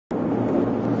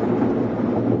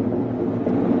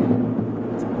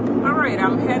right,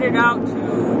 I'm headed out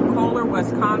to Kohler,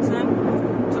 Wisconsin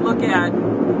to look at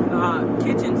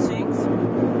kitchen sinks.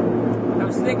 I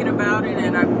was thinking about it,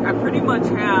 and I pretty much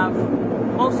have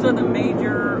most of the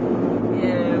major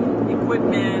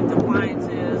equipment,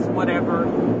 appliances, whatever,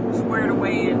 squared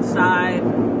away inside.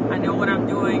 I know what I'm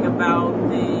doing about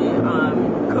the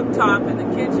cooktop in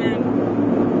the kitchen,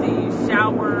 the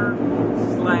shower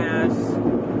slash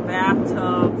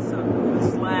bathtub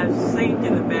slash sink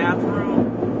in the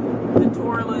bathroom, the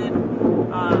toilet,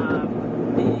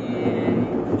 the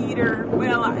heater.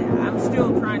 Well, I'm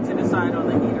still trying to decide on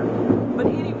the heater. But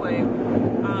anyway,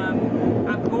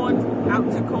 I'm going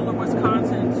out to Kohler,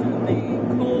 Wisconsin to the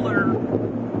Kohler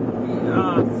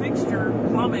fixture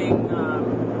plumbing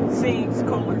sinks,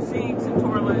 Kohler sinks and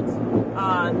toilets.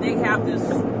 They have this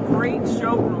great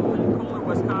showroom in Kohler,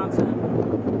 Wisconsin.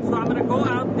 So I'm going to go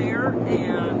out there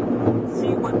and see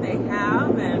what they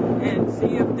have and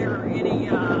see if there are any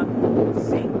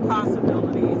sink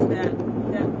possibilities that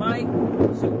might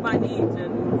suit my needs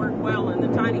and work well in the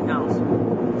tiny house.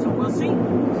 So we'll see.